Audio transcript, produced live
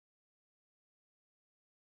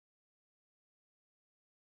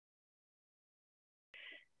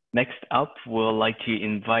Next up, we'd like to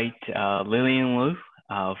invite Lillian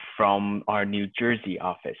Liu from our New Jersey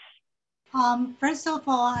office. First of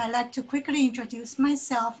all, I'd like to quickly introduce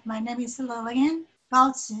myself. My name is Lillian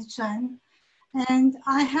Liu, and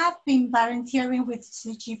I have been volunteering with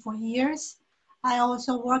CG for years. I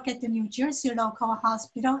also work at the New Jersey local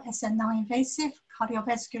hospital as a non-invasive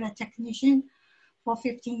cardiovascular technician for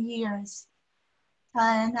 15 years.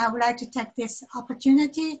 And I would like to take this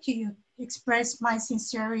opportunity to express my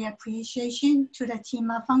sincere appreciation to the team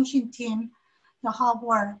function team, the hard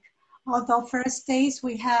work. Although first day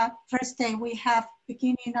we have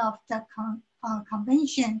beginning of the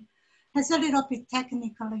convention has a little bit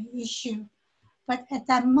technical issue, but at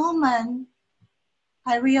that moment,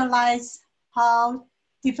 I realized how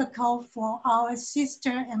difficult for our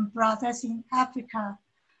sisters and brothers in Africa,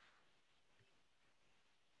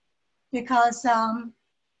 because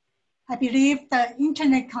I believe the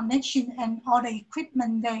internet connection and all the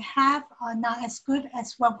equipment they have are not as good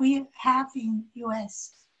as what we have in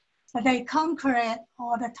US. But they conquer it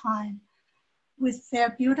all the time. With their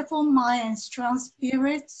beautiful mind and strong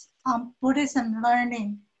spirits on Buddhism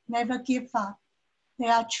learning, never give up. They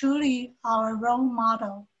are truly our role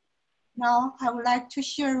model. Now, I would like to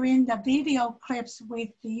share in the video clips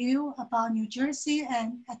with you about New Jersey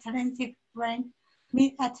and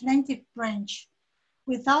Mid-Atlantic branch.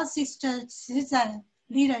 Without Sister Susan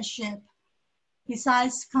leadership,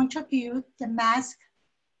 besides contribute the mask,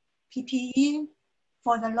 PPE,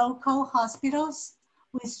 for the local hospitals,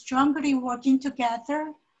 we're strongly working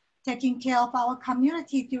together, taking care of our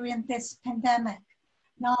community during this pandemic.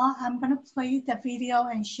 Now I'm gonna play the video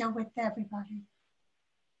and share with everybody.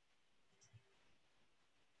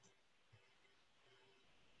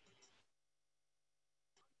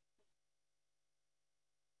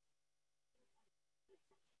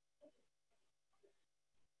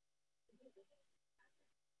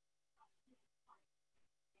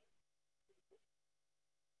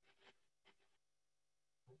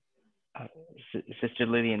 Sister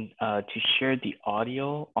Lillian, to share the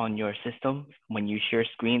audio on your system, when you share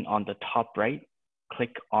screen on the top right,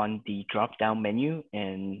 click on the drop-down menu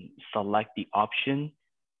and select the option,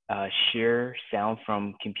 share sound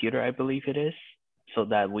from computer, I believe it is, so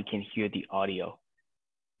that we can hear the audio.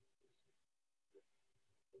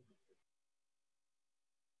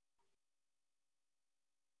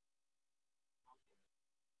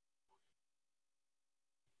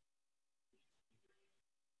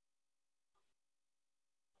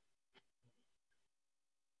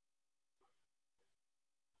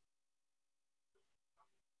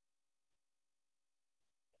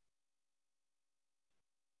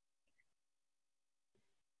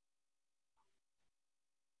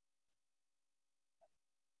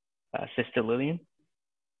 Sister Lillian,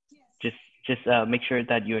 yes. Just make sure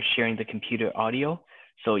that you're sharing the computer audio.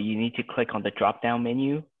 So you need to click on the drop-down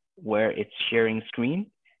menu where it's sharing screen.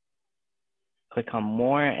 Click on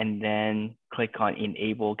more and then click on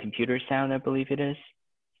enable computer sound, I believe it is.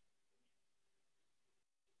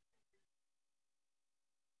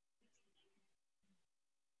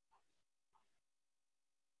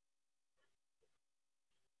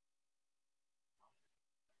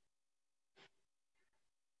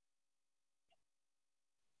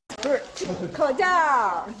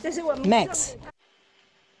 Mix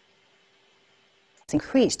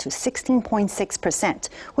increased to 16.6%,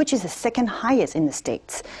 which is the second highest in the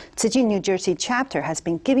states. Tzu New Jersey chapter has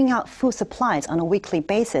been giving out food supplies on a weekly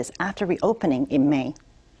basis after reopening in May.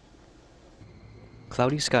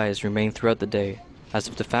 Cloudy skies remain throughout the day, as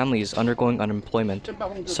if the family is undergoing unemployment,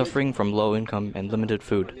 suffering from low income and limited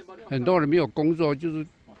food.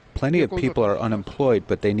 Plenty of people are unemployed,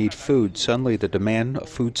 but they need food. Suddenly, the demand of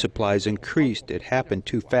food supplies increased. It happened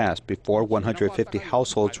too fast. Before, 150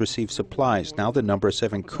 households received supplies. Now the numbers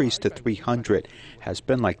have increased to 300. Has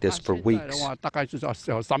been like this for weeks.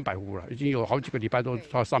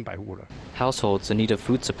 Households in need of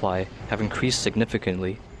food supply have increased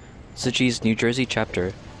significantly. Tzu New Jersey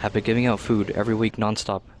chapter have been giving out food every week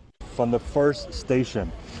nonstop. From the first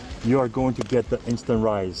station, you are going to get the instant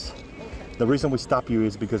rice. The reason we stop you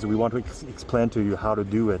is because we want to explain to you how to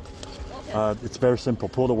do it. It's very simple.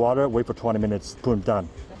 Pull the water, wait for 20 minutes, boom, done.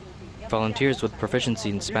 Volunteers with proficiency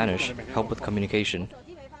in Spanish help with communication.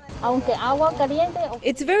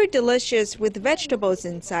 It's very delicious with vegetables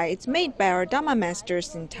inside. It's made by our Dhamma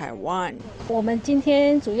masters in Taiwan.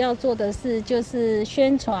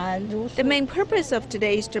 The main purpose of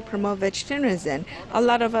today is to promote vegetarianism. A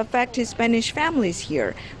lot of affected Spanish families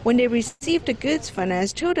here, when they received the goods from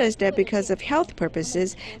us, told us that because of health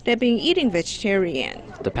purposes, they've been eating vegetarian.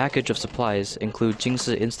 The package of supplies include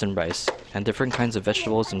Jingsi instant rice, and different kinds of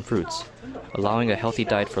vegetables and fruits, allowing a healthy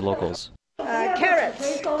diet for locals.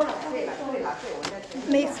 Carrots,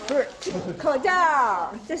 mixed fruit, 口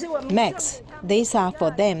罩，这是我们 Max, these are for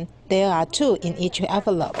them. There are 2 in each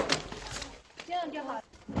envelope.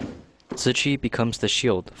 Tzu Chi becomes the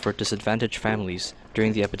shield for disadvantaged families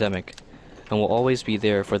during the epidemic and will always be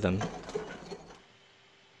there for them.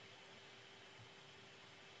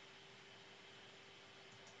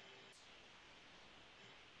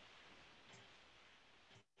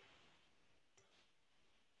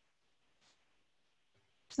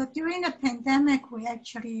 So during the pandemic, we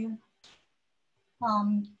actually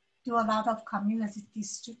do a lot of community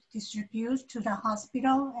distribute to the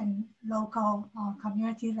hospital and local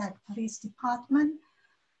community like police department.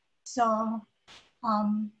 So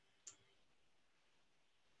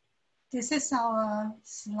this is our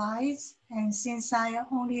slides. And since I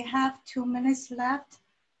only have 2 minutes left,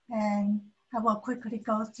 and I will quickly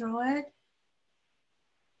go through it.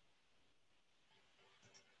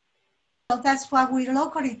 So that's what we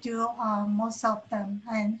locally do, most of them,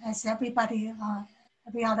 and as everybody,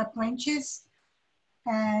 every other branches.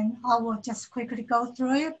 And I will just quickly go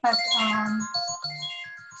through it, but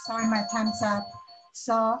sorry, my time's up.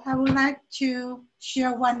 So I would like to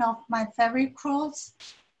share one of my favorite quotes.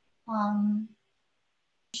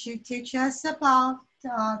 She teaches us about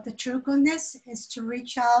the true goodness is to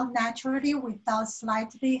reach out naturally without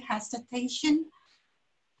slightly hesitation,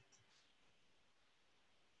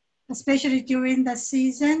 especially during the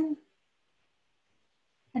season.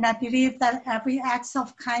 And I believe that every act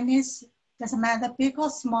of kindness, doesn't matter big or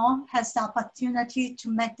small, has the opportunity to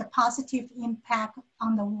make the positive impact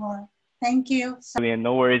on the world. Thank you.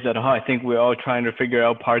 No worries at all. I think we're all trying to figure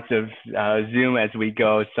out parts of Zoom as we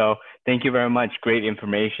go. So thank you very much. Great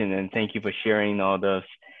information. And thank you for sharing all those.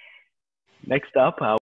 Next up,